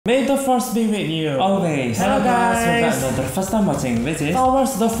May the Force be with you always. Hello guys, we're back another first time watching, which is Star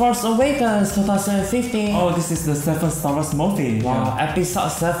Wars The Force Awakens 2015. Oh, this is the 7th Star Wars movie. Wow, episode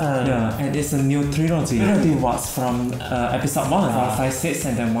 7. Yeah, and it's a new trilogy. We already watched from episode 1, 4, 5, 6,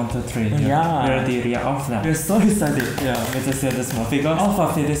 and then 1, 2, 3. Yeah, we already react off that. We're so excited. Yeah, we just see this movie goes. All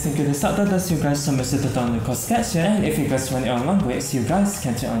of videos including subtitles, you guys should make sure to download the closed caption. And if you guys want your own language, you guys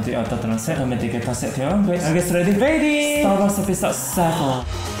can turn on the auto translate and make it translate to your language. I guess ready? Star Wars episode 7.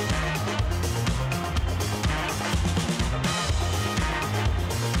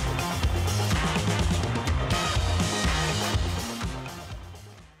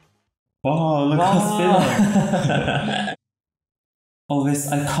 Wow, look how spinning. Always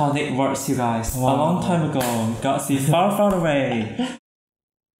iconic words, you guys. Wow. A long time ago, galaxy far, far away.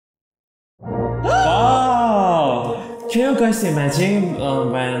 Wow! Can you guys imagine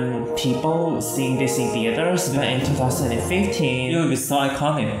when people seeing this in theaters back in 2015? It will be so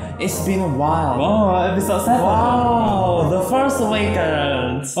iconic. It's been a while. Wow, episode 7. Wow, The Force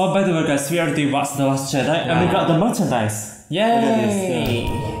Awakens. Oh, by the way, guys, we already watched The Last Jedi and we got the merchandise.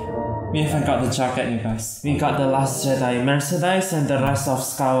 Yay! We even got the jacket, you guys. We got the Last Jedi merchandise and the rest of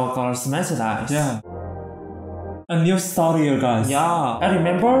Skywalker's merchandise. Yeah. A new story, you guys. Yeah. I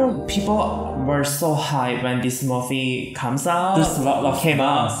remember people were so hyped when this movie comes out. There's a lot of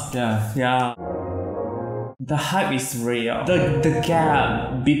buzz. Yeah. Yeah. The hype is real. The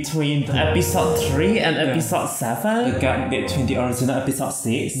gap between episode 3 and episode 7. The gap between the original episode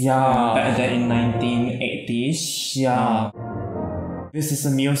 6. Yeah. Back then in 1980s. Yeah. This is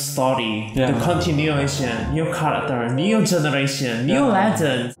a new story, the continuation, new character, new generation, new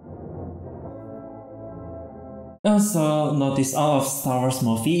legend. Also, notice all of Star Wars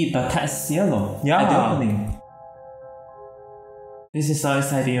movie, the text is yellow at the opening. This is so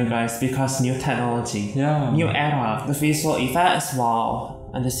exciting, you guys, because new technology, new era, the visual effects, wow,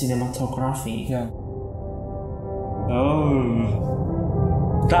 and the cinematography. Yeah. Oh,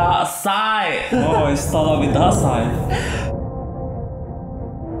 dark side. Oh, it started with dark side.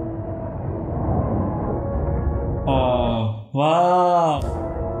 Oh, wow!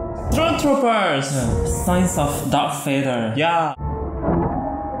 Stormtroopers! Yeah. Signs of Darth Vader. Yeah.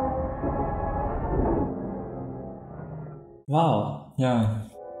 Wow. Yeah.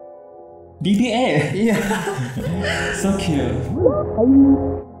 BB-8. Yeah. So cute.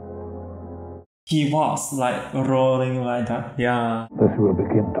 He was like rolling like that. Yeah. This will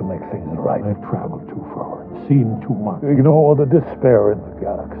begin to make things right. I've traveled too far and seen too much. Ignore the despair in the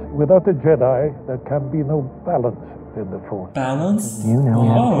galaxy. Without the Jedi, there can be no balance in the Force. Balance? You know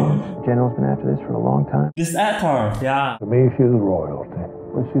how General's been after this for a long time. This actor. Yeah. To me, she's royalty.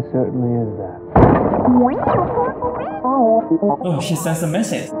 Well, she certainly is that. Oh, she sends a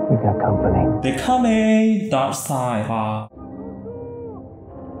message. We got company. They're coming. Dark side. Wow.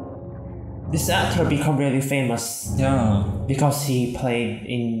 This actor become really famous. Yeah. Because he played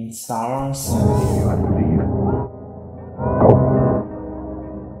in Star Wars. You have to leave. Go.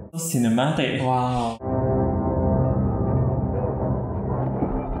 So cinematic. Wow.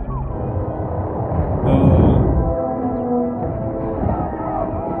 Oh.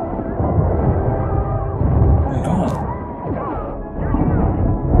 My God.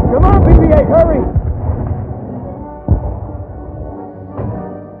 Come on, BB-8, hurry!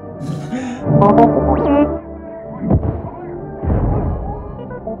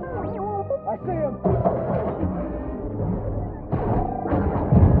 I see him!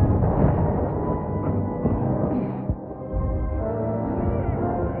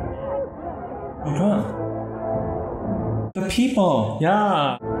 My God. The people.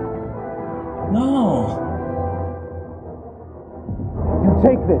 Yeah. No. You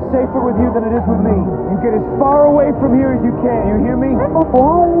take this. Safer with you than it is with me. You get as far away from here as you can. You hear me?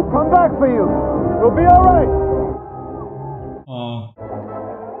 Come back for you. It'll be all right.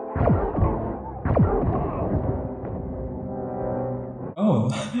 Oh.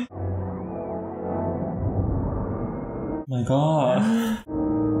 My God.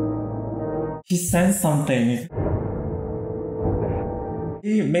 He sent something.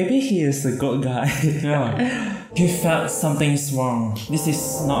 Maybe he is a good guy. Yeah. He felt something's wrong. This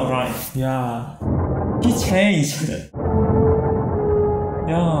is not right. Yeah. He changed.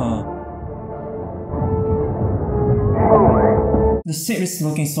 Yeah. The ship is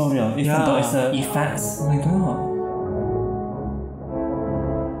looking so real, even though it's an effect. Oh my God.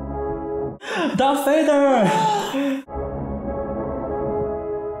 Darth Vader!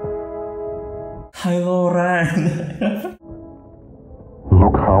 Kylo Ren.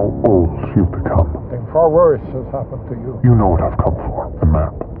 Look how old you've become. Something far worse has happened to you. You know what I've come for. The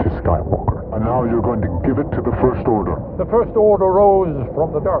map to Skywalker. I'm And now you're going to give it to the First Order. The First Order rose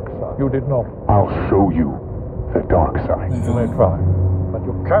from the dark side. You did not. I'll show you the dark side. You may try, but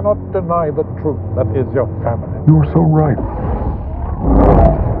you cannot deny the truth that is your family. You're so right.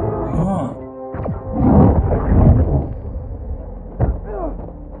 Oh.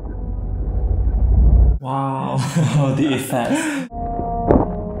 Wow, the effects.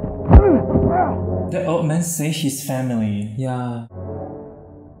 The old man say his family. Yeah.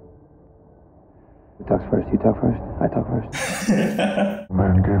 Who talks first? You talk first? I talk first.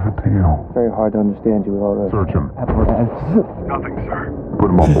 Man gave it to you. Very hard to understand you with all the... Search him. Nothing, sir. Put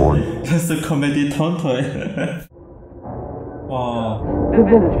him on board. That's a comedy tone to it. Wow. The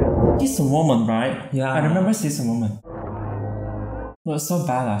villagers. She's a woman, right? Yeah. I remember she's a woman. Looks so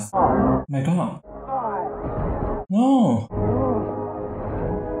badass. Oh my god. No.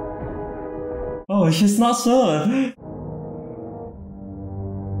 Oh, she's not sure.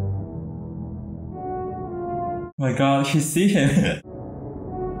 My god, she see him.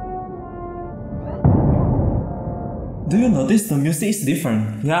 Do you notice the music is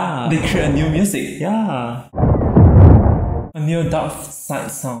different? Yeah. They create a new music. Yeah. A new dark side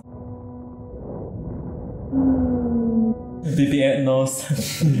song. BB-8 knows.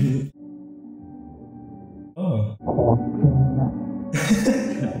 Oh.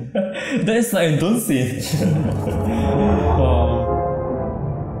 That is like a dune scene. Oh.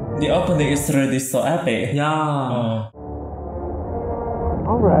 The opening is already so epic. Yeah. Oh.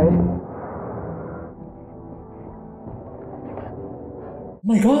 Alright.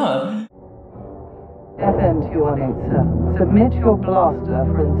 My god. FN-287. Submit your blaster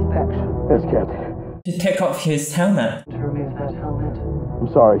for inspection. Yes, Captain. He take off his helmet. To remove that helmet. I'm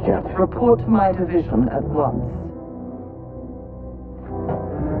sorry, Captain. Report to my division at once.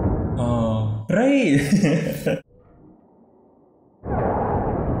 Oh, Rey!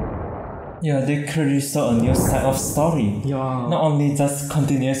 Yeah, they clearly saw a new side of story. Yeah. Not only just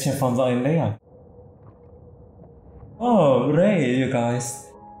continuation from Luke and Leia. Oh, Rey, you guys.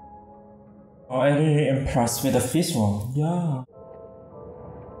 Oh, I'm really impressed with the visual. Yeah.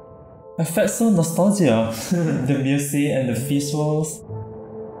 I felt so nostalgia. The music and the visuals.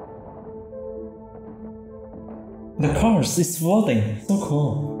 The cars is floating. So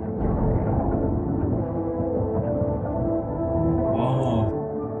cool.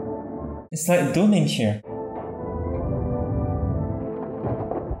 Oh. It's like Dune here.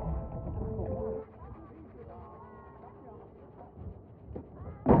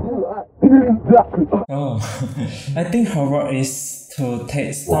 Oh, I think her work is to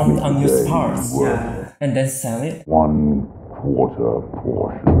take some unused parts, yeah, and then sell it. 1/4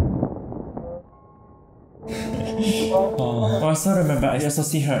 portion. Oh, I also remember I also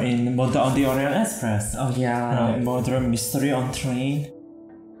see her in Murder on the Orient Express. Oh yeah, Murder Mystery on Train.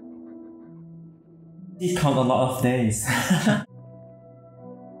 She count a lot of days.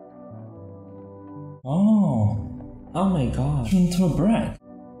 Oh my god, into bread.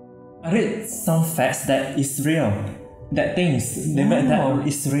 I read some facts that is real. That things they made that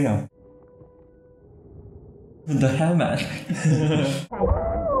is real. The helmet.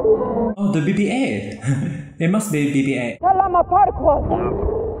 Oh, the BB-8. It must be BB-8. Salama Parkwal.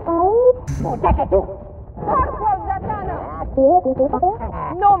 Parkwal Zatana.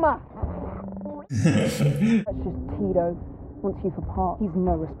 Noma. That's just Tito. Wants you for part. He's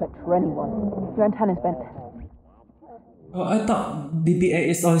no respect for anyone. Your antenna's bent. Oh, I thought BB-8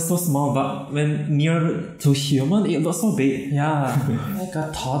 is always so small, but when near to human, it looks so big. Yeah, like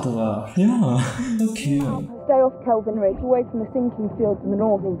a toddler. Yeah, so cute. Stay off Kelvin Ridge, away from the sinking fields in the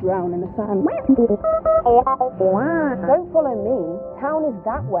north and drown in the sand. Don't follow me. Town is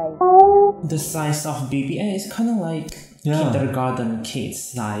that way. The size of BB-8 is kind of like kindergarten kids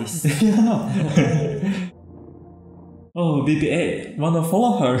size. Yeah. Oh, BB-8, wanna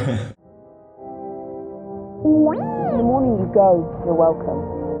follow her? In the morning you go, you're welcome.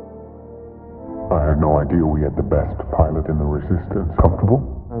 I had no idea we had the best pilot in the Resistance.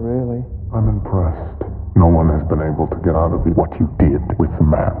 Comfortable? Not really. I'm impressed. No one has been able to get out of it what you did with the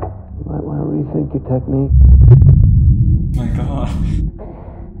map. You might want to rethink your technique. My god.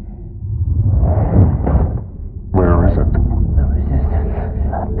 Where is it? The Resistance.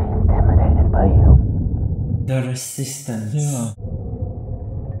 Not be intimidated by you. The Resistance. Yeah.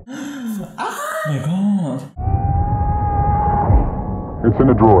 My god. It's in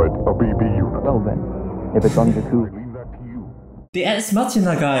a droid, a BB unit. Well then, if it's on Jakku, Leave that to you. The Ex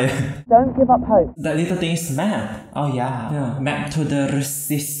Machina guy. Don't give up hope. That little thing is map. Oh yeah. Map to the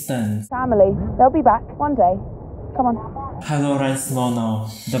Resistance. Family, they'll be back one day. Come on. Kylo Ren's now.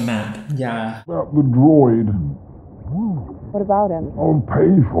 The map. Yeah. About the droid. What about him? I'll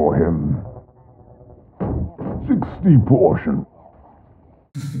pay for him. 60 portion.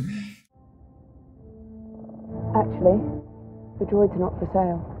 Actually, the droids are not for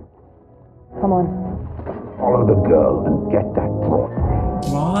sale. Come on. Follow the girl and get that droid.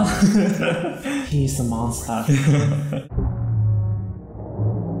 What? He's a monster.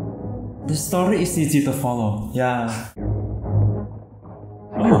 The story is easy to follow. Yeah.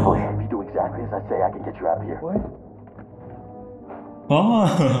 Carefully. If you do exactly as I say, I can get you out of here. What?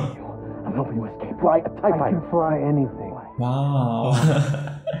 Oh. I'm helping you escape. Fly a TIE I fighter. can fly anything. Wow.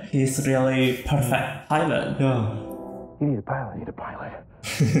 He's really perfect pilot. Yeah. You need a pilot. Need a pilot.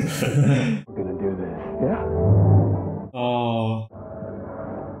 We're gonna do this. Yeah? Oh.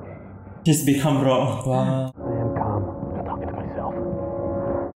 He's become raw. Wow. I am calm. I'm talking to myself.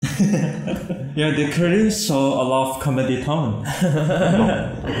 Yeah, they clearly show a lot of comedy tone.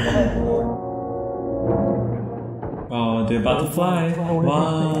 Oh, they're about to fly.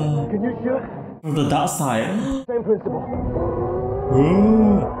 Wow. Can you shoot? From the dark side. Same principle.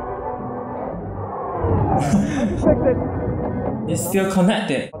 Ooh. Fix this. It's still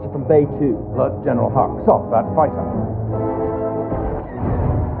connected. From Bay 2. Let General Hux off that fighter.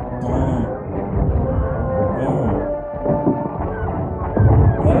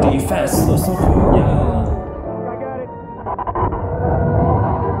 The effects look so cool. Yeah. I got it.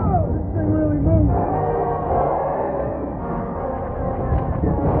 This thing really moves.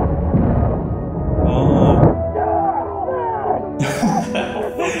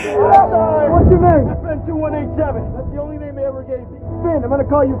 What's your name? Finn 2187. That's the only name they ever gave me. Finn, I'm gonna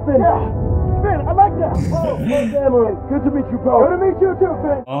call you Finn. Yeah. Finn, I like that. Oh, Poe Dameron. Good to meet you, Poe. Good to meet you too,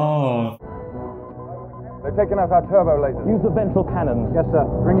 Finn. Oh. They're taking out our turbo lasers. Use the ventral cannons. Yes, sir.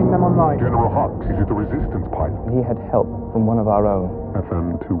 Bringing them online. General Hux, is it the Resistance pilot? He had help from one of our own.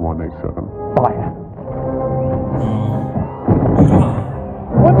 FM 2187. Fire.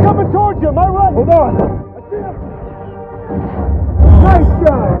 What's coming towards you? Am I right? Hold on. I see him. Nice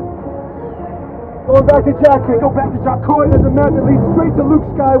shot. Going back to Jakku. Go back to Jakku. There's a map that leads straight to Luke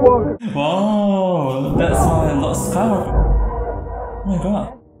Skywalker. Wow. That's why Luke Skywalker. Oh my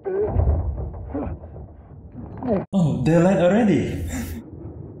god. Oh, they land already.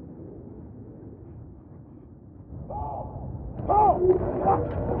 Oh.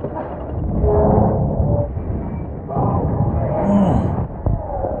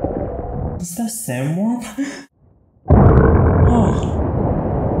 Is that same one? Oh.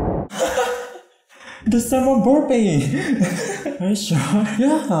 The same one burping. Are you sure?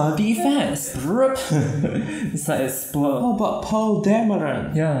 Yeah, the effects. It's like explode. How about Poe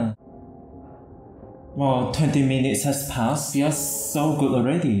Dameron? Yeah. Wow, 20 minutes has passed. We are so good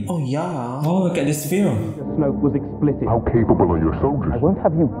already. Oh yeah. Oh, look at this view. Snoke was explicit. How capable are your soldiers? I won't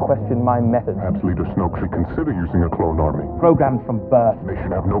have you question my methods. Perhaps Leader Snoke should consider using a clone army. Programmed from birth. They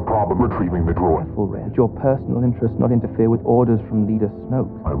should have no problem retrieving the droid. Full Ren. Your personal interests not interfere with orders from Leader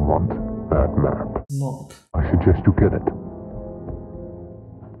Snoke. I want that map. Smoke. I suggest you get it.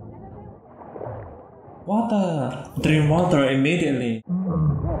 Water. Drink water immediately.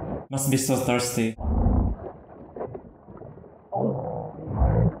 Must be so thirsty. Oh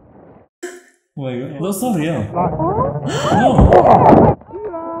my god. Looks so real. No.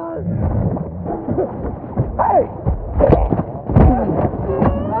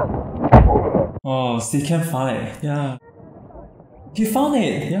 Oh, she can fight. Yeah. He found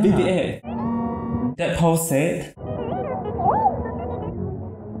it. Yeah. BB-8. That Poe said.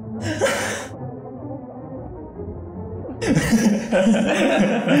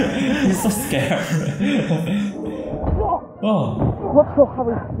 He's so scared. Oh. What's your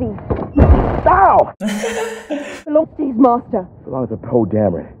hurry, thief? Ow! Belongs to his master. Belongs to Poe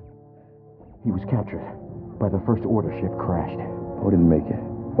Dameron. He was captured by the First Order ship crashed. Poe didn't make it.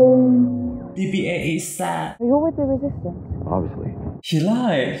 BB-8 is sad. You're with the Resistance. Obviously. He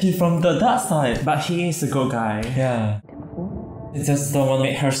lied. He's from the dark side, but he is a good guy. Yeah. He just don't want to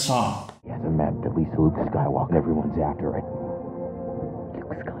make her shocked. He has a map that leads to Luke Skywalker and everyone's after it.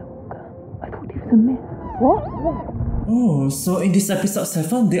 Luke Skywalker. I thought he was a myth. What? Oh, so in this episode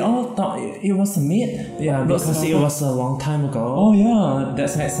 7, they all thought it was a myth? Yeah, because it was a long time ago. Oh yeah,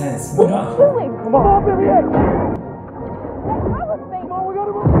 that makes sense. Oh my god. Come on, BB-8. Come on, we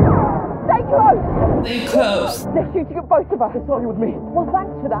gotta move. Stay close. Stay close. They're shooting at both of us. It's all you with me. Well,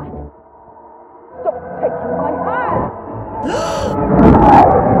 thanks for that. Stop taking my hand.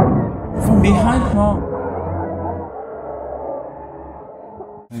 From behind her.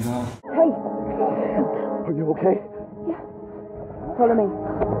 Oh my god. Hey, Are you okay? follow me.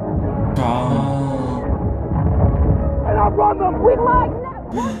 Oh. And outrun them. We might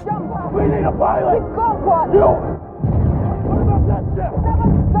never jump up. We need a pilot. We've got one. You. What about that ship? That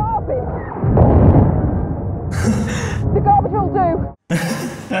was garbage. The garbage will do.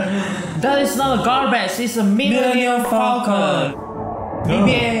 That is not a garbage, it's a Millennium Falcon.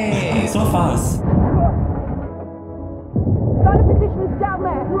 BB-8, so fast. Gun positions down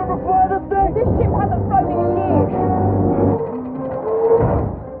there. You ever fly this thing? This ship hasn't flown in years.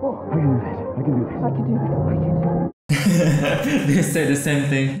 I can do this. I can do this. They say the same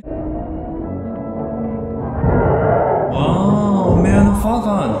thing. Oh, Millennium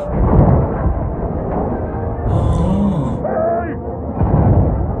Falcon. Oh.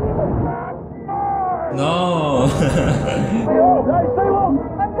 No.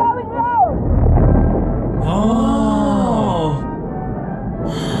 I'm going low. Oh.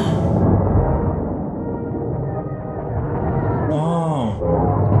 Oh.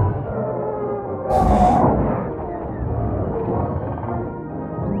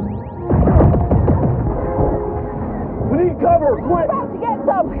 We need cover, quick! About to get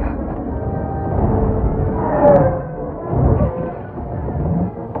some.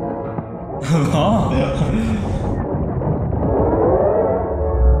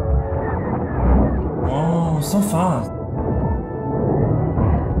 Oh, so fast.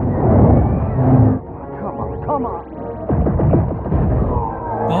 Come on.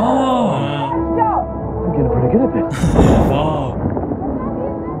 Oh. Stop. I'm getting pretty good at this. Wow.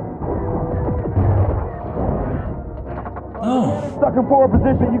 Oh. Stuck in forward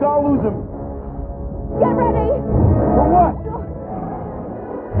position, you gotta lose him. Get ready. For what?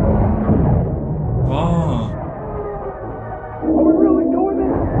 Wow. Are we really doing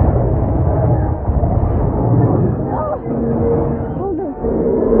this? Oh no.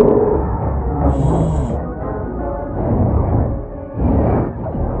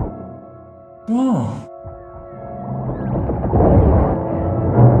 Wow.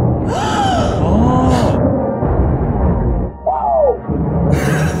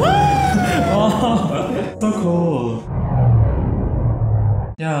 So cool.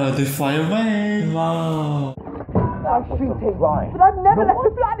 Yeah, they fly away. Wow. I'm shooting. But I've never left the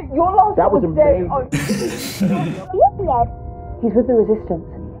planet. Your last That was day. He's with the Resistance.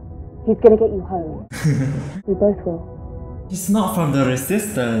 He's gonna get you home. We both will. He's not from the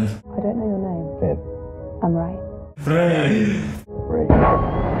Resistance. I don't know your name. Finn. I'm Rey. Rey. Rey.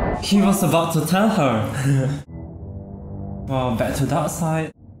 He was about to tell her. Wow, back to that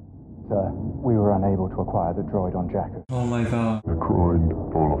side. We were unable to acquire the droid on Jakku. Oh my god. The droid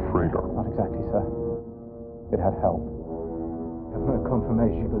stole a freighter. Not exactly, sir. It had help. I've no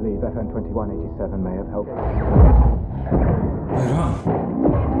confirmation. Believe FN-2187 may have helped. My god.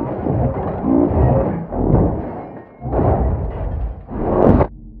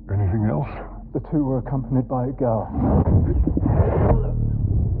 Anything else? The two were accompanied by a girl.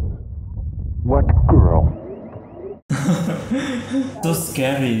 What girl? So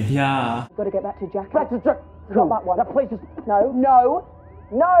scary. Yeah. We've got to get back to Jakku. Back to Jack. Drop that one. That place is. No. No.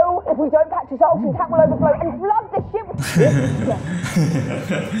 No. If we don't patch this oxygen tank will overflow and flood the ship.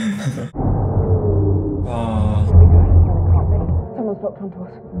 Wow. No, it can't be. Someone's locked onto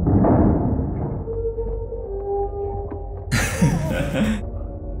us. See anything?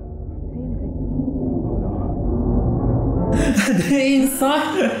 They're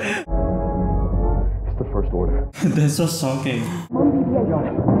inside. It's the First Order. That's so shocking. Mom, BB-8 on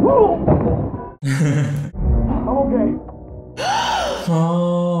it. I'm okay.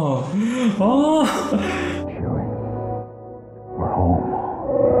 Oh. Oh. Chewie. We're home.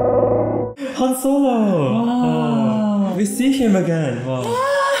 Han Solo. Wow. We see him again. Wow.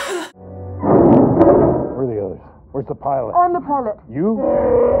 Where are the others? Where's the pilot? I'm the pilot. You?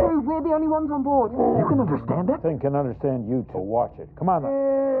 We're the only ones on board. You can understand that? Thing can understand you two. Watch it. Come on.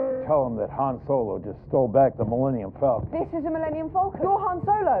 Tell them that Han Solo just stole back the Millennium Falcon. This is a Millennium Falcon. You're Han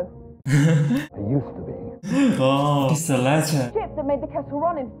Solo. It used to be. Oh, he's a legend. Ship that made the Kessel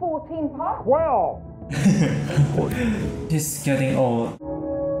Run in 14 parts. 12! He's getting old.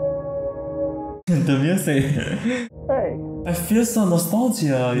 The music. Hey! I feel some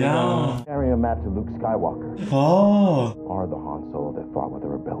nostalgia, you know. Carry a map to Luke Skywalker. Oh, Or the Han Solo that fought with the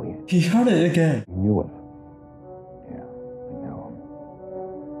rebellion. he heard it again. You knew him. Yeah, I know him.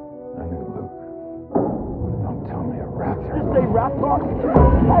 I knew Luke. Don't tell me a raptor. Just say rat talk.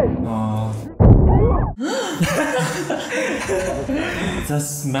 Hey. Oh. Just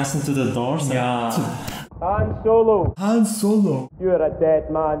smash into the doors? Yeah. Han Solo, Han Solo. you're a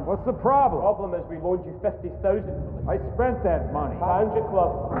dead man. What's the problem? Problem is we loaned you 50,000. I spent that money. £100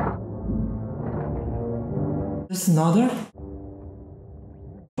 club. There's another?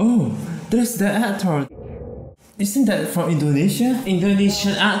 Oh, there's the actor. Isn't that from Indonesia?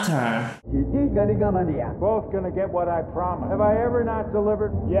 Indonesian actor. Both gonna get what I promised. Have I ever not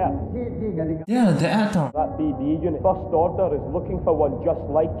delivered? Yes. Yeah, the actor. That BB unit, First Order, is looking for one just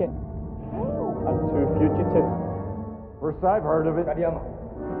like it. And 2 fugitives. First I've heard of it. Oh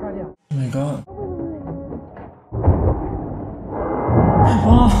my god.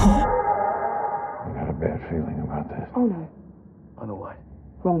 Oh. I got a bad feeling about this. Oh no. I know why.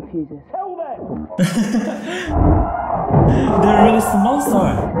 Wrong fuses. Tell them! They released the monster.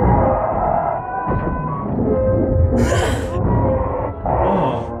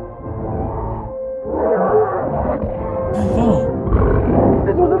 Oh. Oh.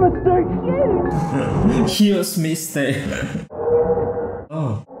 This was a mistake! Huge mistake.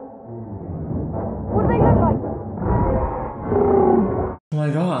 Oh. What do they look like? Oh my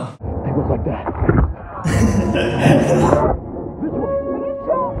god. They look like that.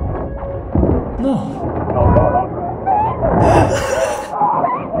 No. Oh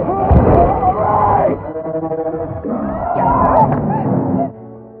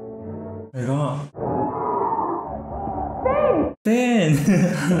my god. Finn!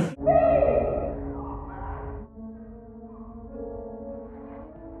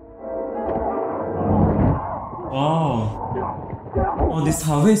 Wow. Oh, this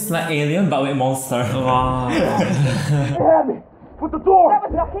house is like Alien but with monster. Wow. They had me! Put the door! That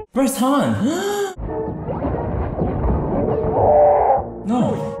was lucky. Where's Han? No.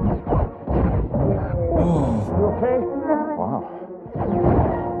 Oh. You okay? Wow.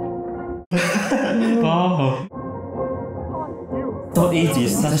 Wow. So easy,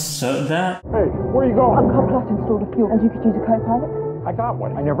 just shut that. Hey, where are you going? Uncouple that installed a fuel, and you could use a co-pilot. I got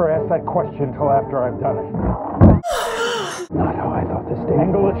one. I never asked that question till after I've done it. Not how I thought this day.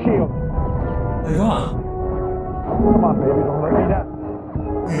 Angle the shield. Oh my god. Come on, baby, don't let me down.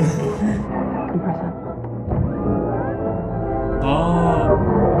 Compressor. Oh.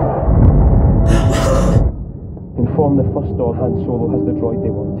 Inform the First Order Han Solo has the droid they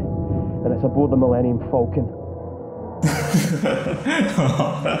want. And it's aboard the Millennium Falcon.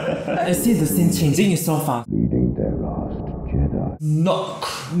 I see the scene changing so fast. Leading their last Jedi Not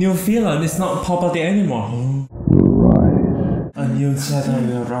new villain, it's not property anymore. will rise. A new Jedi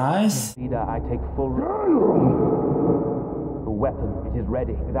will rise? Leader, I take full... The weapon, it is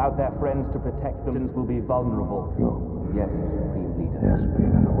ready. Without their friends to protect them, will be vulnerable. Go. Yes, Supreme Leader. There's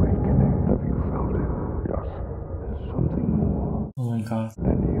been an awakening. Have you felt it? Yes. There's something more. Oh my god.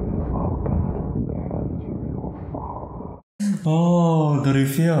 Millennium Falcon in the hands of your father. Oh, the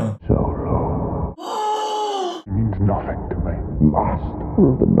reveal. Solo. He means nothing to me. Master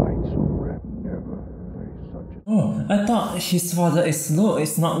of the Knights of Ren. Never faced such a... Oh, I thought his father is Luke.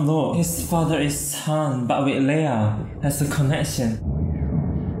 It's not Luke. His father is Han, but with Leia. Has a connection.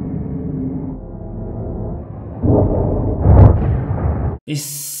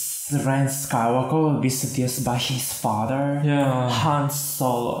 Is Ren Skywalker will be seduced by his father? Yeah. Han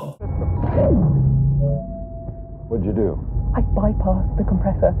Solo. What'd you do? I bypassed the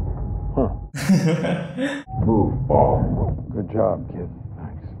compressor. Move ball. Good job, kid.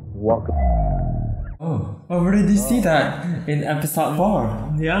 Thanks. Welcome. Oh, where did you see that? In episode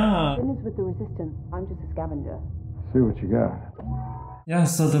 4. Yeah. Finn is with the Resistance. I'm just a scavenger. See what you got. Yeah,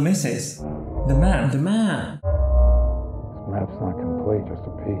 so the message. The map. This map's not complete, just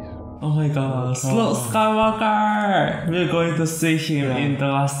a piece. Oh my god, Luke Skywalker! We're going to see him in The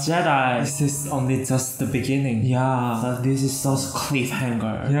Last Jedi. This is only just the beginning. Yeah, so this is so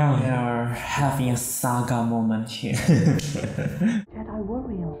cliffhanger. Yeah. We're having a saga moment here. Jedi were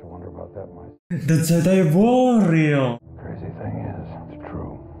real. I wonder about that, Mike. The Jedi were real! Crazy thing is, it's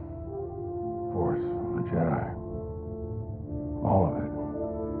true. Force, the Jedi. All of it.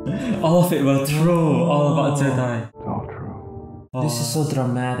 All of it was true, all about Jedi. It's all true. This is so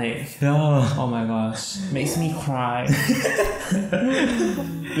dramatic. Yeah. Oh my gosh. Makes me cry.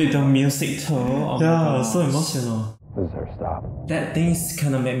 With the music too. Oh my god. So emotional. This is our stop. That thing's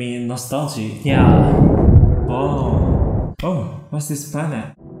kinda made me nostalgic. Yeah. Oh. Oh, what's this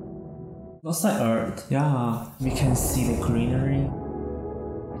planet? Looks like Earth. Yeah. We can see the greenery.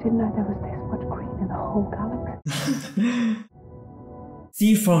 I didn't know there was this much green in the whole galaxy.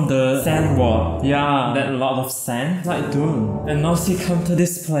 See from the sand wall. Yeah, that lot of sand. Like Dune. And now she come to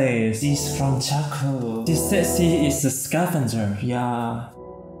this place. She's from Jakku. She said she is a scavenger. Yeah.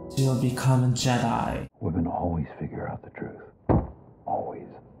 She'll become a Jedi. Women always figure out the truth. Always.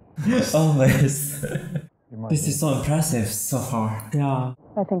 Always. This is so impressive so far. Yeah.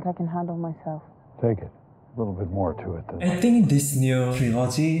 I think I can handle myself. Take it. A little bit more to it than I think this new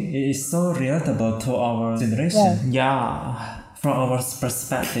trilogy is so relatable to our generation. Yeah. From our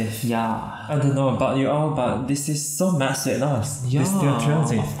perspective, yeah. I don't know about you all, but this is so much with us. Yeah, this new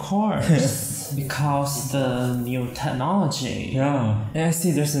trilogy. Of course. Because the new technology. Yeah. And I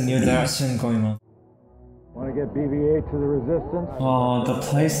see there's a new direction going on. Want to get BB-8 to the Resistance? Oh, the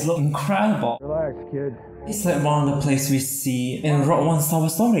place looks incredible. Relax, kid. It's like one of the places we see in Rogue One Star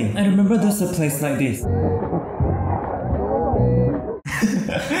Wars Story. I remember there's a place like this.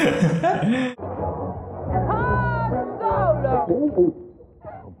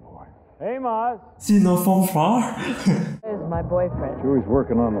 Hey, Maz. See no from far? There's my boyfriend. Chewie's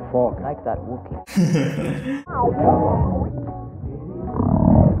working on the Falcon. Like that Wookiee.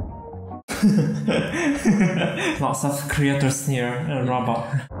 Lots of creators here and robot.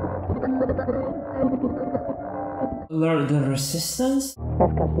 Learn the Resistance?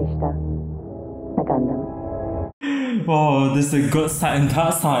 Whoa, this is a good side and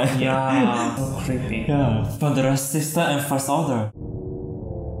bad side. Yeah, so creepy. Yeah, for the Resistance and First Order.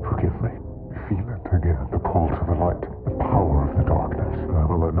 Forgive me. Feel it again. The pull to the light. The power of the darkness. I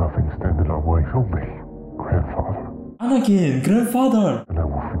will let nothing stand in our way. Show me, grandfather. Anakin, grandfather! And I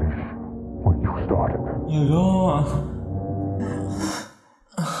will finish what you started. Oh god.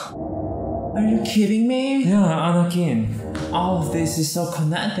 Are you kidding me? Yeah, Anakin. All of this is so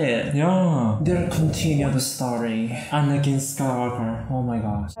connected. Yeah. They'll continue the story. Anakin Skywalker. Oh my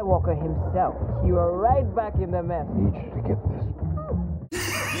gosh. Skywalker himself. You are right back in the mess. Need you to get this.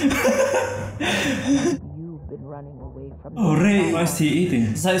 You've been running away from Oh, Rey, why is he eating?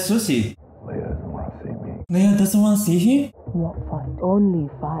 It's like sushi. Leia doesn't want to see me. Leia doesn't want to see him? What fight? Only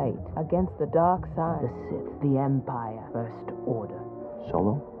fight against the dark side. The Sith, the Empire, First Order.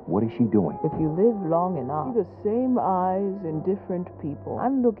 Solo? What is she doing? If you live long enough, see the same eyes in different people.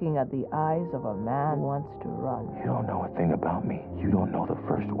 I'm looking at the eyes of a man who wants to run. You don't know a thing about me. You don't know the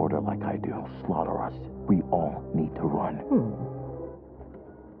First Order like I do. Slaughter us. We all need to run.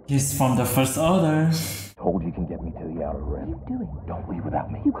 He's from the First Order. Told you can get me to the Outer Rim. What are you doing? Don't leave without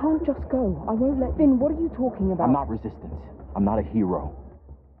me. You can't just go. I won't let Finn. What are you talking about? I'm not Resistance. I'm not a hero.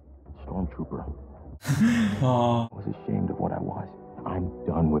 Stormtrooper. Oh, I was ashamed of what I was. I'm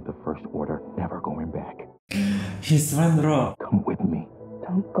done with the First Order. Never going back. he's Ren Rey. Come with me.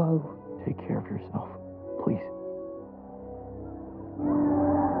 Don't go. Take care of yourself. Please.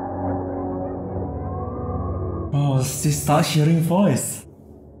 Oh, she starts hearing voice.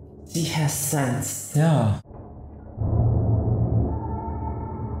 She has sense. Yeah.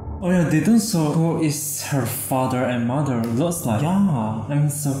 Oh yeah, they don't show who is her father and mother looks like. Yeah, I'm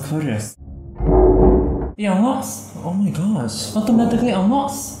so curious. It unlocks. Oh my gosh. Automatically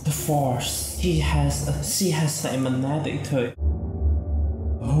unlocks the Force. She has like a magnetic to it.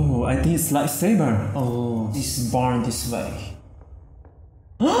 Oh, I think it's lightsaber. Oh, it's born this way.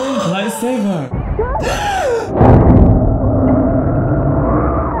 Lightsaber!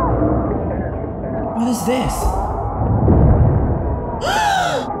 What is this?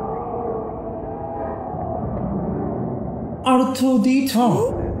 R2-D2!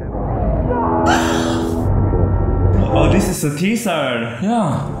 Oh, this is a teaser!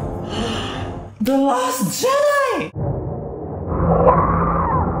 Yeah! The Last Jedi!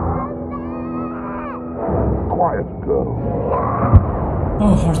 Quiet, girl.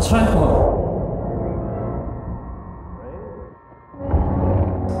 Oh, her tripod!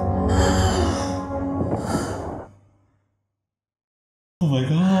 Oh my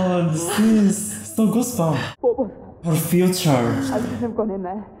god, this is so goosebumps. What was Her future. I shouldn't have gone in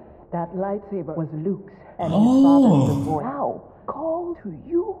there. That lightsaber was Luke's and his Oh. father's boy. Now, call to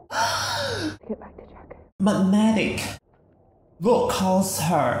you. Get back to Jack. Magnetic. Luke calls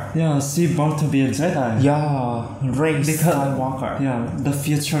her. Yeah, she born to be a Jedi. Yeah, Rey Skywalker. Yeah, the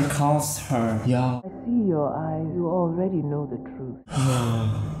future calls her. Yeah. I see your eyes. You already know the truth.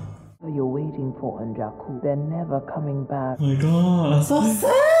 You're waiting for on Jakku. They're never coming back. Oh my god, so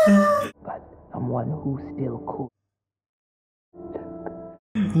sad. But someone who still could.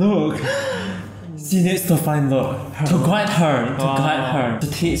 Look, she needs to find Luke to guide her, to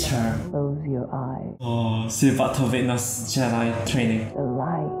teach her. Close your eyes. Oh, she's about to witness Jedi training. The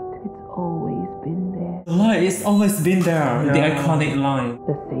light, it's always been there. The light has always been there, the iconic line.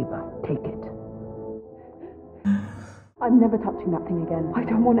 The saber, take it. I'm never touching that thing again. I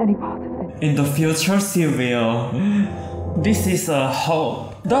don't want any part of it. In the future, she will. This is a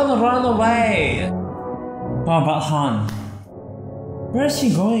hope. Don't run away! What about Han? Where is she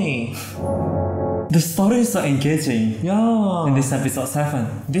going? The story is so engaging. Yeah. In this episode 7.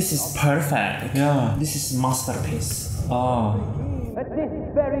 This is perfect. Yeah. This is masterpiece. Oh. At this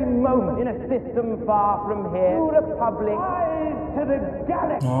very moment, in a system far from here, New Republic rise to the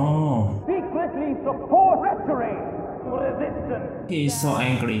galaxy, Oh. secretly support treachery, resistance. He is so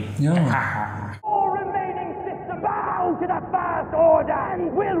angry. Yeah. All remaining systems bow to the First Order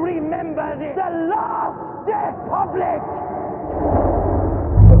and will remember this. The last Republic!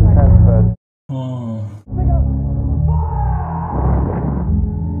 Transferred. Oh. No.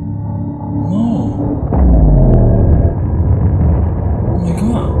 Oh my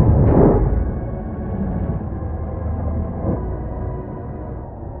god.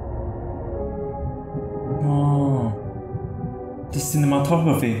 Oh. The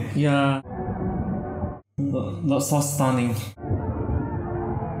cinematography. Yeah. That's so stunning.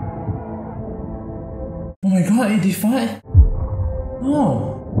 Oh my god, 85?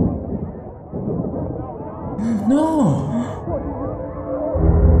 No. No.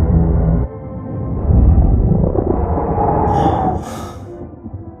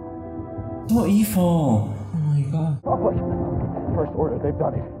 So evil. Oh my god. First Order, they've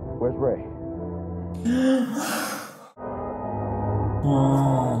done it. Where's Rey?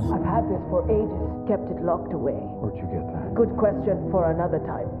 Oh. I've had this for ages, kept it locked away. Where'd you get that? Good question for another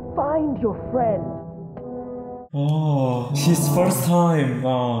time. Find your friend. Oh, his first time.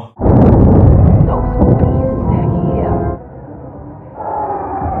 Oh. Those beasts, they're here.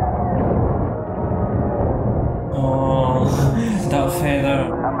 Oh, that feather.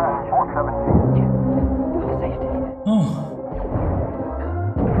 Oh.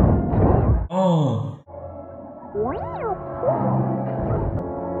 Oh.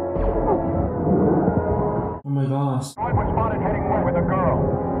 Oh my gosh. Droid was spotted heading west with a girl.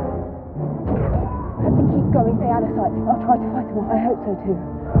 I have to keep going. Stay out of sight. I'll try to fight them off. I hope so too.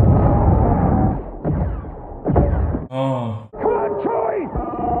 Oh. Come on, Chewie!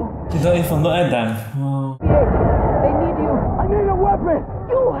 You don't even look at them. Oh. They need you. I need a weapon!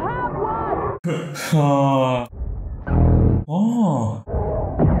 You have one! Oh. Oh.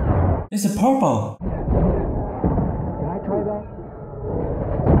 It's a purple. Can I try that?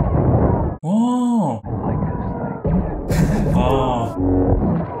 Oh. I like this thing. Oh.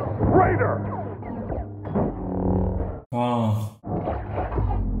 Raider! Oh.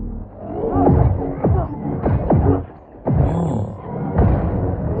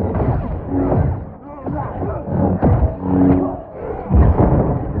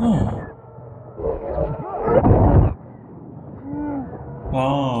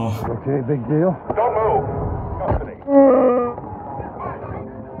 Okay, big deal. Don't move! Custody.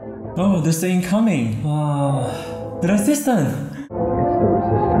 Oh, there's the incoming. The resistance. It's the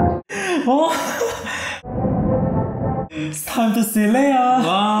resistance. Oh. It's time to see Leia.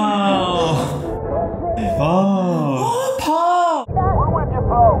 Wow. Oh. Oh, Poe. We're with you,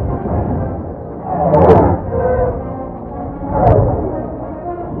 Poe!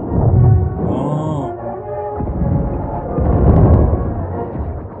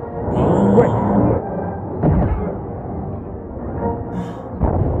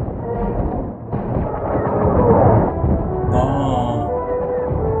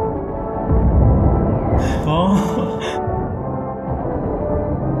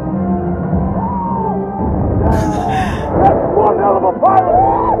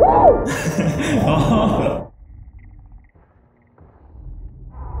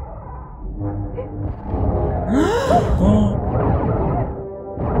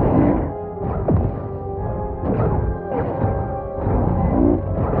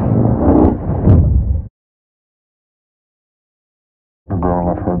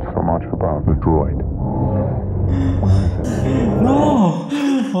 The droid. No!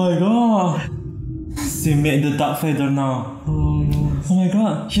 Oh my god! She made the Darth Vader now. Oh my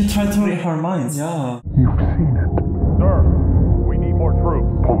god, he tried to read her mind. Yeah. You've seen it. Sir, we need more troops.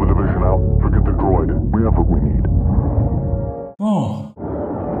 Pull the division out. Forget the droid. We have what we need. Oh.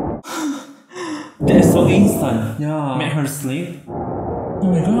 That's so instant. Yeah. Made her sleep. Oh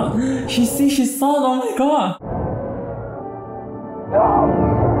my god. He sees his son. Oh my god.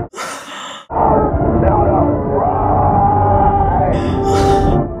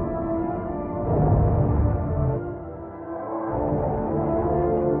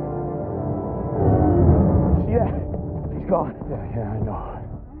 Gone. Yeah, I know.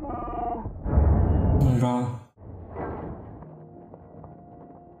 Oh my god.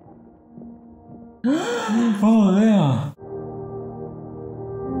 Oh, Leia.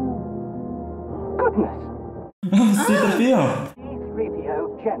 Goodness! See the feel. C-3PO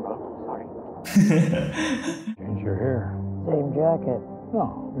General. Sorry. Change your hair. Same jacket. No,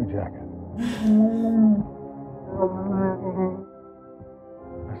 new jacket.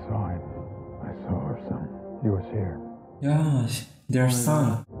 I saw him. I saw her son. He was here. Yeah, their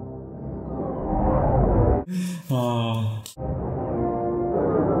son. Oh.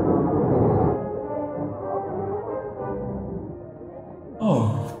 Oh.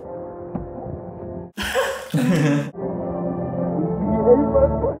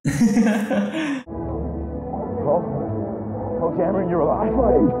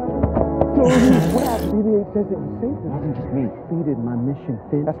 buddy. So, what happened? BB-8 says that you saved him. It wasn't just me. Completed my mission,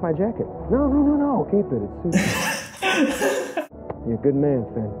 Finn. That's my jacket. No. Keep it. It's suits. You're a good man,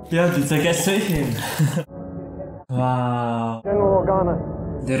 Finn. Yeah, did I get straight him? Wow. General Organa.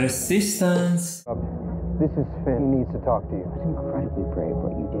 The resistance. This is Finn. He needs to talk to you. It's incredibly brave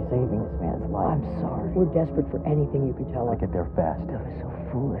what you did, saving this man's life. I'm sorry. We're desperate for anything you can tell us. Get there fast. I was so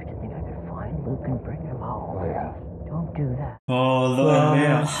foolish to think I could find Luke and bring him home. Leia. Don't do that. Oh, Luke and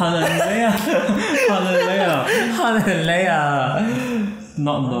Leia. Han and Leia. Han and Leia. Han and Leia.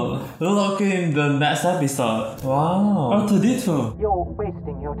 Not no. Look in the next episode. Wow. R2-D2. You're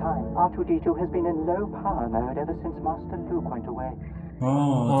wasting your time. R2-D2 has been in low power mode ever since Master Luke went away.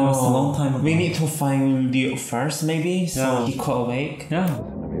 Oh, that was a long time ago. We need to find Luke first, maybe, so he could awake. Yeah.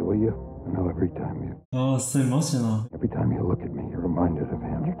 Listen to me, will you? I know every time you... Oh, so emotional. Every time you look at me, you're reminded of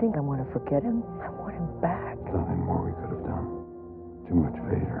him. You think I want to forget him? I want him back. Nothing more we could have done. Too much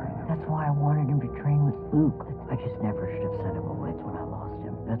Vader in him. That's why I wanted him to train with Luke. I just never should have sent him away. That's when I lost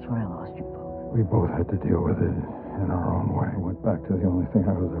him. That's when I lost you both. We both had to deal with it in our own way. Went back to the only thing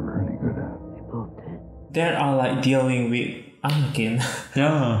I was ever any good at. We both did. They are like dealing with Anakin.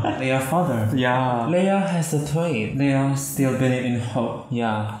 Yeah, Leia father. Yeah. Leia has a twin. Leia still believe in hope.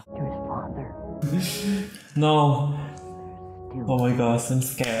 Yeah. You're his father. No. Oh my gosh, I'm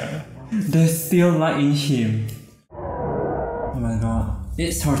scared. There's still light in him. Oh my god.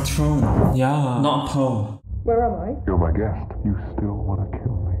 It's her throne. Yeah. Not Poe. Where am I? You're my guest. You still want to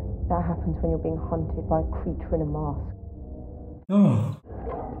kill me? That happens when you're being hunted by a creature in a mask. Oh.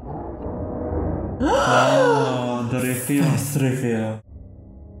 Oh, the reveal is reveal.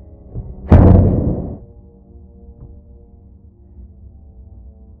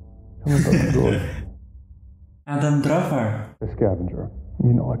 Adam Driver. A scavenger.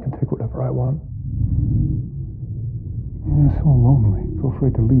 You know I can take whatever I want. I'm so lonely, so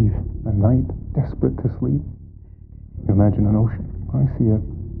afraid to leave. At night, desperate to sleep. You imagine an ocean. I see it.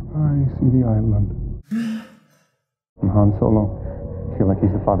 I see the island. And Han Solo. I feel like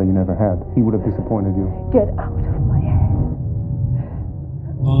he's the father you never had. He would have disappointed you. Get out of my head.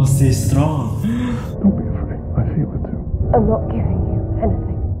 Oh, she's strong. Don't be afraid. I feel it too. I'm not giving you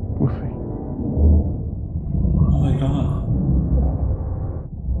anything. We'll see. Oh my god.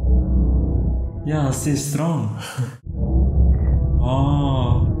 Yeah, she's strong.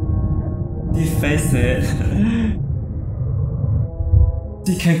 Oh. She faced it.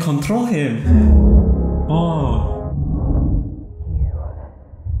 She can control him. Oh.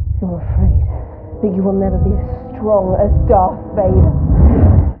 You're afraid that you will never be as strong as Darth Vader.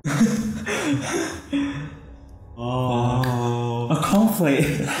 Oh. A conflict.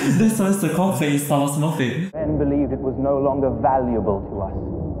 This was the conflict in Star Wars movie. Men believed it was no longer valuable to us.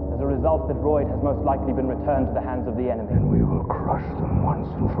 As a result, the droid has most likely been returned to the hands of the enemy. And we will crush them once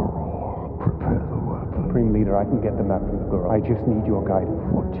and for all. Prepare the weapon. Supreme Leader, I can get the map from the girl. I just need your guidance.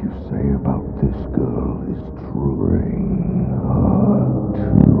 What you say about this girl is true. Bring her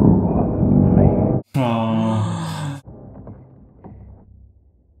to me.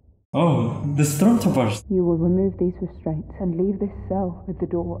 Oh, the stormtroopers. You will remove these restraints and leave this cell with the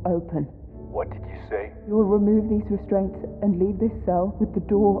door open. What did you say? You will remove these restraints and leave this cell with the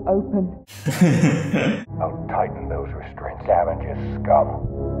door open. I'll tighten those restraints. Scavenger scum.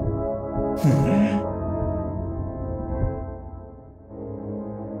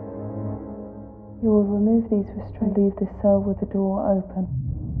 You will remove these restraints and leave this cell with the door open.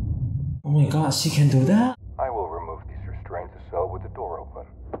 Oh my god, she can do that? I will remove these restraints, the cell with the door open.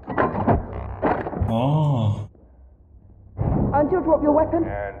 Oh. And you'll drop your weapon?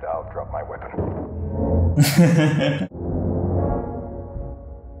 And I'll drop my weapon.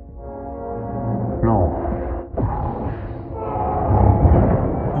 No.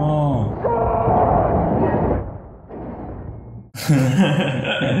 Oh.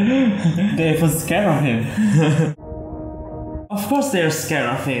 They were scared of him. Of course they're scared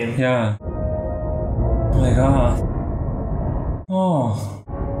of him. Yeah. Oh my god. Oh.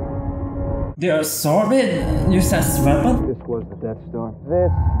 They are absorbed? Use as a weapon? This was the Death Star.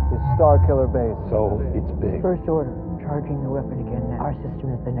 This is Starkiller Base. So it's big. First order. Charging the weapon again now. Our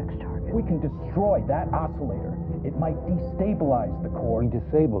system is the next target. We can destroy that oscillator. It might destabilize the core. We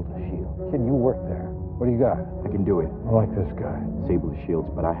disabled the shield. Kid, you work there. What do you got? I can do it. I like this guy. Disable the shields,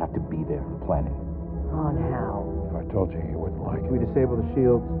 but I have to be there and plan it. On how? If I told you, you wouldn't like it. We disable the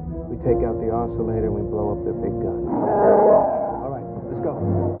shields, we take out the oscillator, and we blow up their big gun. All right, let's go.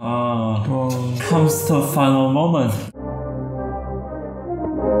 Comes to a final moment.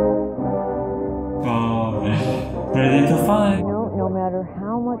 Oh, ready to fight. No matter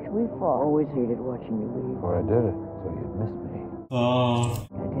how much we fought, always hated watching you leave. Before I did it, so you'd miss me. Oh.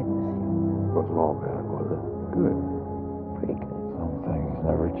 I did miss you. Wasn't all bad, was it? Good. Pretty good. Some things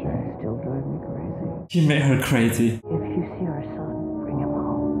never change. Still drive me crazy. He made her crazy. If you see our son, bring him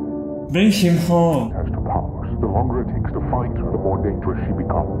home. Bring him home. As to powers, the longer it takes to find her, the more dangerous she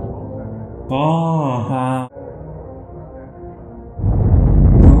becomes. Oh, huh.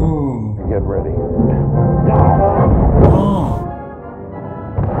 Ooh. Get ready. Oh.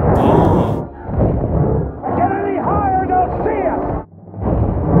 Oh. Get any higher, they'll see us!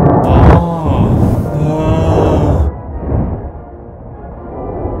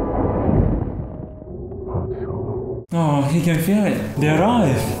 Oh, he can feel it. They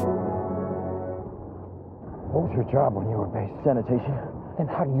arrive. What was your job when you were base? Sanitation. And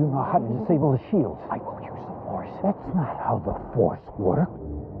how do you know how to disable the shields? I will use the Force. That's not how the Force works.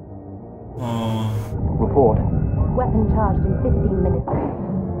 Oh. Report. Weapon charged in 15 minutes.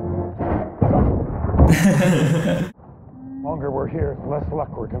 Longer we're here, the less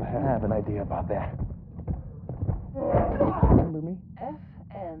luck we're gonna have. I have an idea about that. Remember me?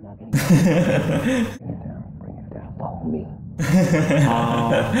 FN. Bring it down. Bring it down. Follow me.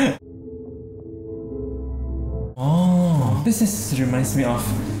 Oh, this reminds me of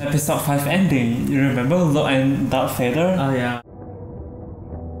episode 5 ending. You remember Luke and Darth Vader? Oh yeah.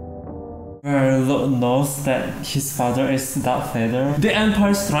 Where Luke knows that his father is Darth Vader. The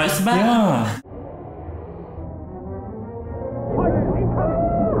Empire Strikes Back? Yeah.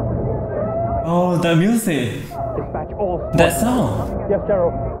 Oh, the music. Dispatch all. That song. Yes,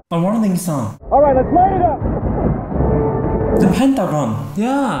 General. A warning song. All right, let's light it up. The Pentagon.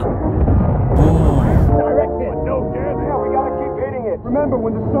 Yeah. Oh. Direct hit. No damage. Yeah, we gotta keep hitting it. Remember,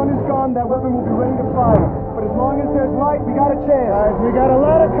 when the sun is gone, that weapon will be ready to fire. But as long as there's light, we got a chance. Guys, we got a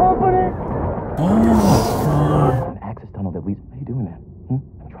lot of company. Oh. An access tunnel that leads. How you doing that? I'm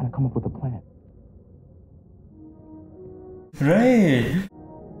trying to come up with a plan. Rey.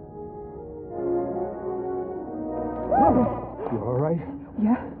 You alright?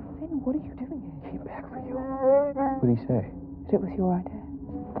 Yeah? Finn, what are you doing here? Came back for you. What did he say? It was your idea.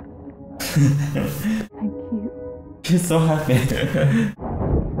 Thank you. He's so happy. I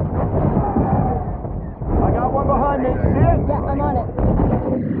got one behind me. See it? Yeah, I'm on it.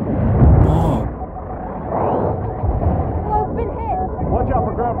 Oh. Close, been hit. Watch out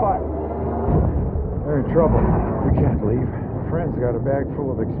for ground fire. They're in trouble. We can't leave. Our friend's got a bag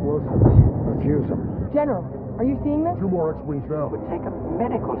full of explosives. Let's use them. General, are you seeing this? 2 more X-Wings now. It would take a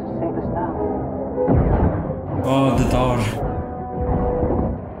miracle to save us now. Oh, the door.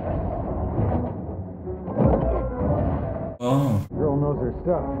 Oh. Girl knows her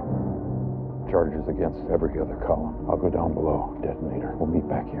stuff. Charges against every other column. I'll go down below. Detonator. We'll meet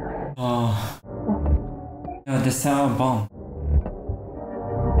back here. Oh. Yeah, they set a bomb.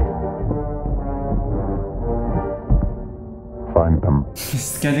 Find them.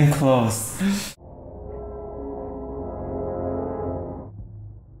 He's getting close.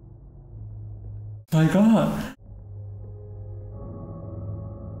 My god.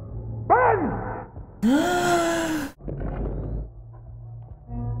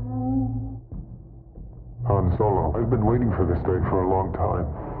 Han Solo, I've been waiting for this day for a long time.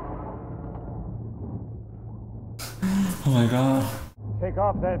 Oh my god. Take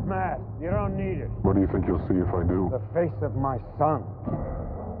off that mask. You don't need it. What do you think you'll see if I do? The face of my son.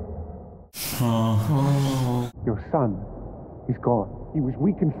 Oh. Your son, he's gone. He was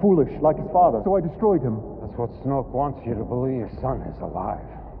weak and foolish, like his father, so I destroyed him. That's what Snoke wants you to believe. Your son is alive.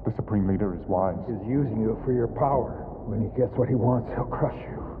 The Supreme Leader is wise. He's using you for your power. When he gets what he wants, he'll crush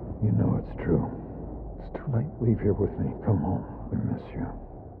you. You know it's true. It's too late. Leave here with me. Come home. We miss you.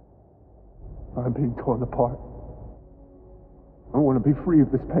 I'm being torn apart. I want to be free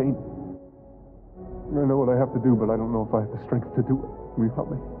of this pain. I know what I have to do, but I don't know if I have the strength to do it. Will you help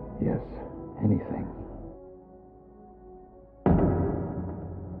me? Yes. Anything.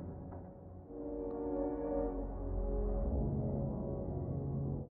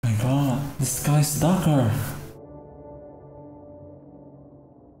 My god, the sky's darker.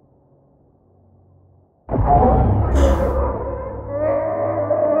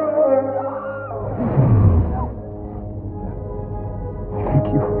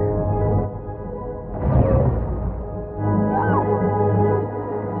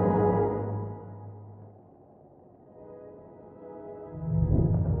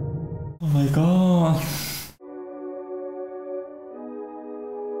 Oh my god.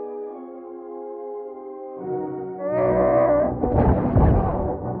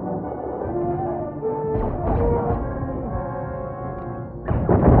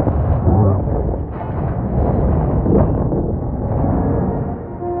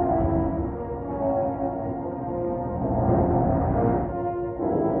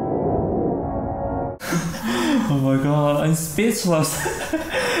 speechless.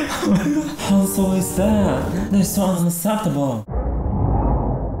 Oh my god. How so is that? That's so unacceptable.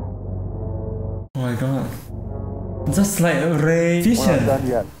 Oh my god. Just like Rey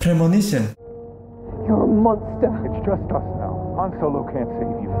vision. Premonition. You're a monster. It's just us now. Han Solo can't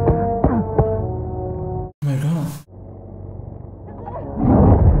save you. Oh my god.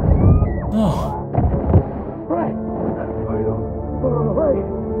 Oh. Rey! Rey!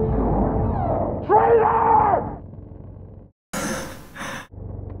 Traitor!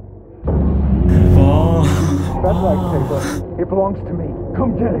 Oh. That lightsaber. It belongs to me.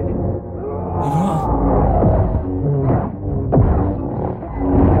 Come get it. Oh my god.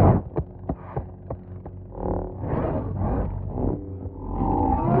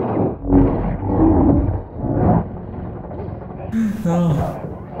 No.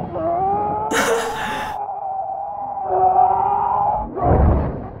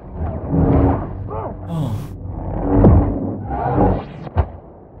 Oh.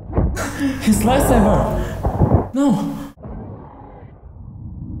 His lightsaber! No!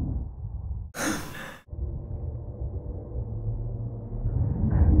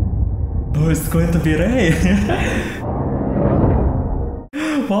 Oh, it's going to be Rey!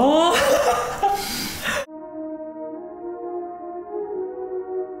 Oh!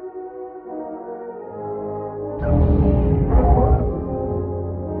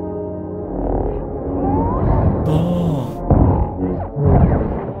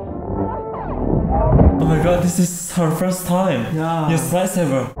 Oh my god, this is her first time. Yeah. Yes,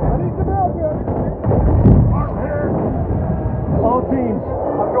 lightsaber. All teams,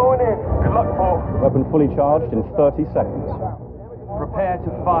 I'm going in. Good luck, Poe. Weapon fully charged in 30 seconds. Prepare to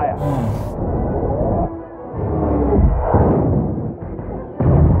fire.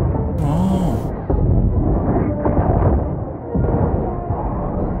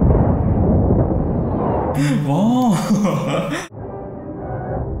 Wow.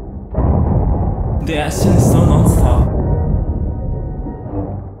 The action is so non-stop.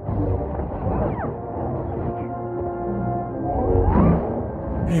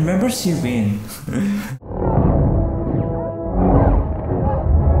 Remember she win.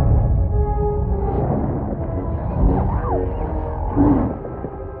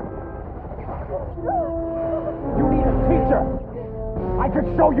 You need a teacher. I could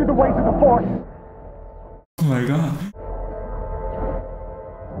show you the ways of the Force. Oh my god.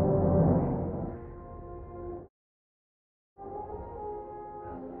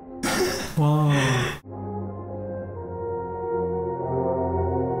 Wow.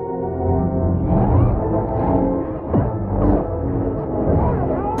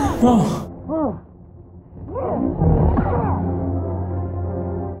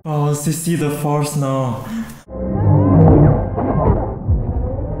 Oh, she see the Force now.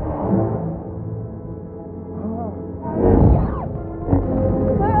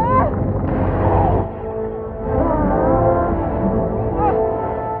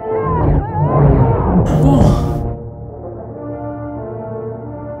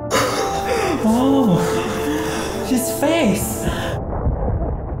 Oh, his face.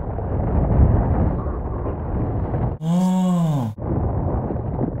 Oh.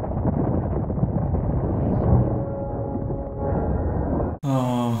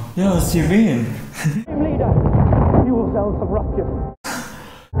 Oh, yeah, she win. Team leader, fuel cells have ruptured.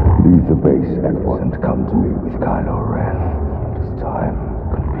 Leave the base at once and come to me with Kylo Ren. It is time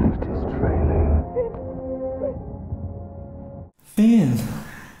to complete his training. Finn.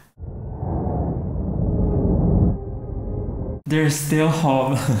 There's still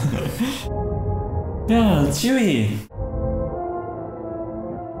hope. Yeah, Chewie.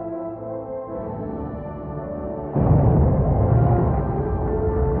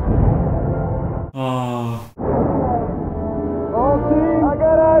 Oh. All team, I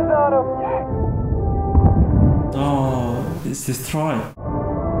got eyes on him. Oh, it's destroyed.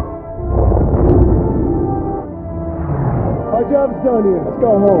 Our job's done here. Let's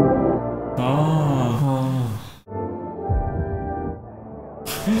go home. Oh.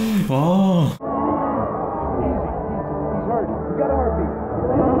 Oh. He's hurt. We got a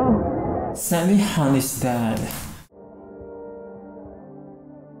heartbeat. Sadly, Han is dead.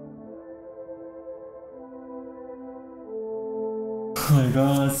 Oh my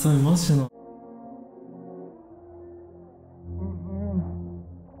god, so emotional.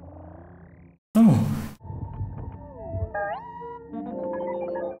 Oh.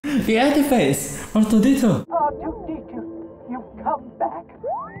 VIII face! R2-D2! R2-D2, you come back.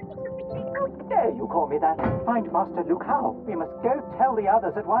 Dare you call me that? Find Master Luke how? We must go tell the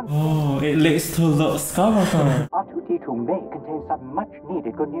others at once. Oh, it leads to Luke Skywalker. R2-D2 may contain some much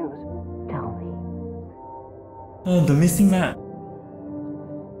needed good news. Tell me. Oh, the missing map.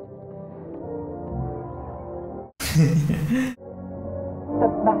 The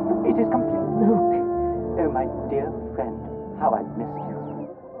map, it is complete. Luke. Oh, my dear friend, how I missed you.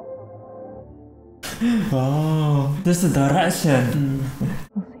 Oh, there's a direction.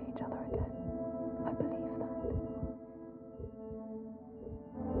 We'll see each other again. I believe that.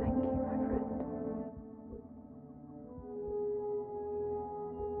 Thank you, my friend.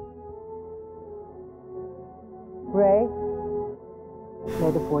 Rey,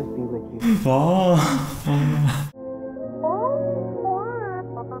 may the Force be with you. Oh.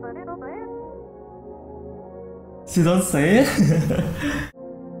 She don't say it.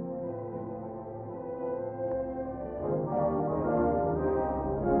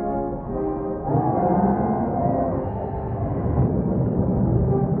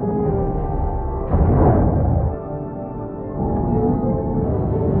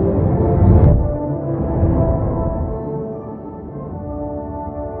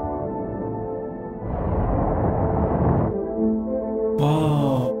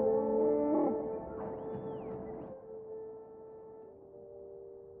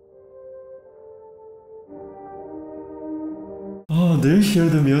 Oh, do you hear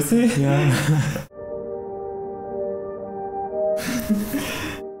the music? Yeah.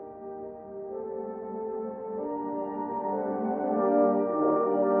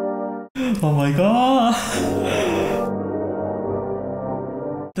 Oh my god!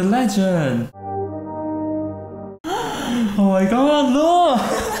 The legend! Oh my god, look!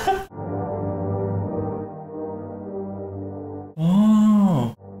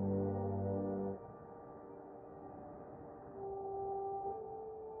 Oh!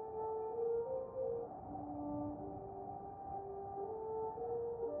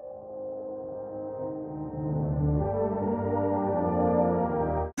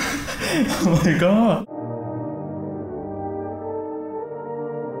 Oh my god!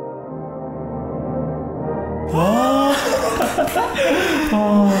 Oh!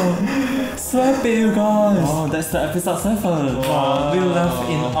 Oh! So epic, you guys! Oh, that's the episode 7! Wow, we left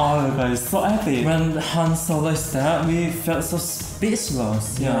in awe, guys. So epic! When Han Solo is dead, we felt so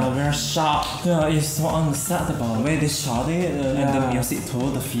speechless. Yeah, we're shocked. Yeah, it's so unacceptable. The way they shot it, and the music too,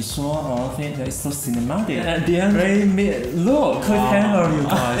 the visual, all of it, it's so cinematic. And at the end, Rey meet Luke. Cliffhanger, you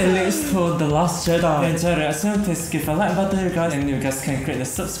guys. It leads to The Last Jedi. Enjoy the reaction, please give a like button, you guys. And you guys can click the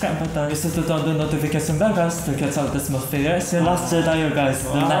subscribe button. You should turn on the notification bell, guys, to catch up with the most reaction. Last Jedi, you guys.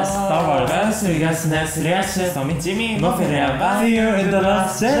 The next Star Wars. Guys, see you guys next reaction. So me, Jimmy. See you in The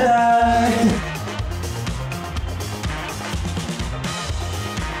Last Jedi.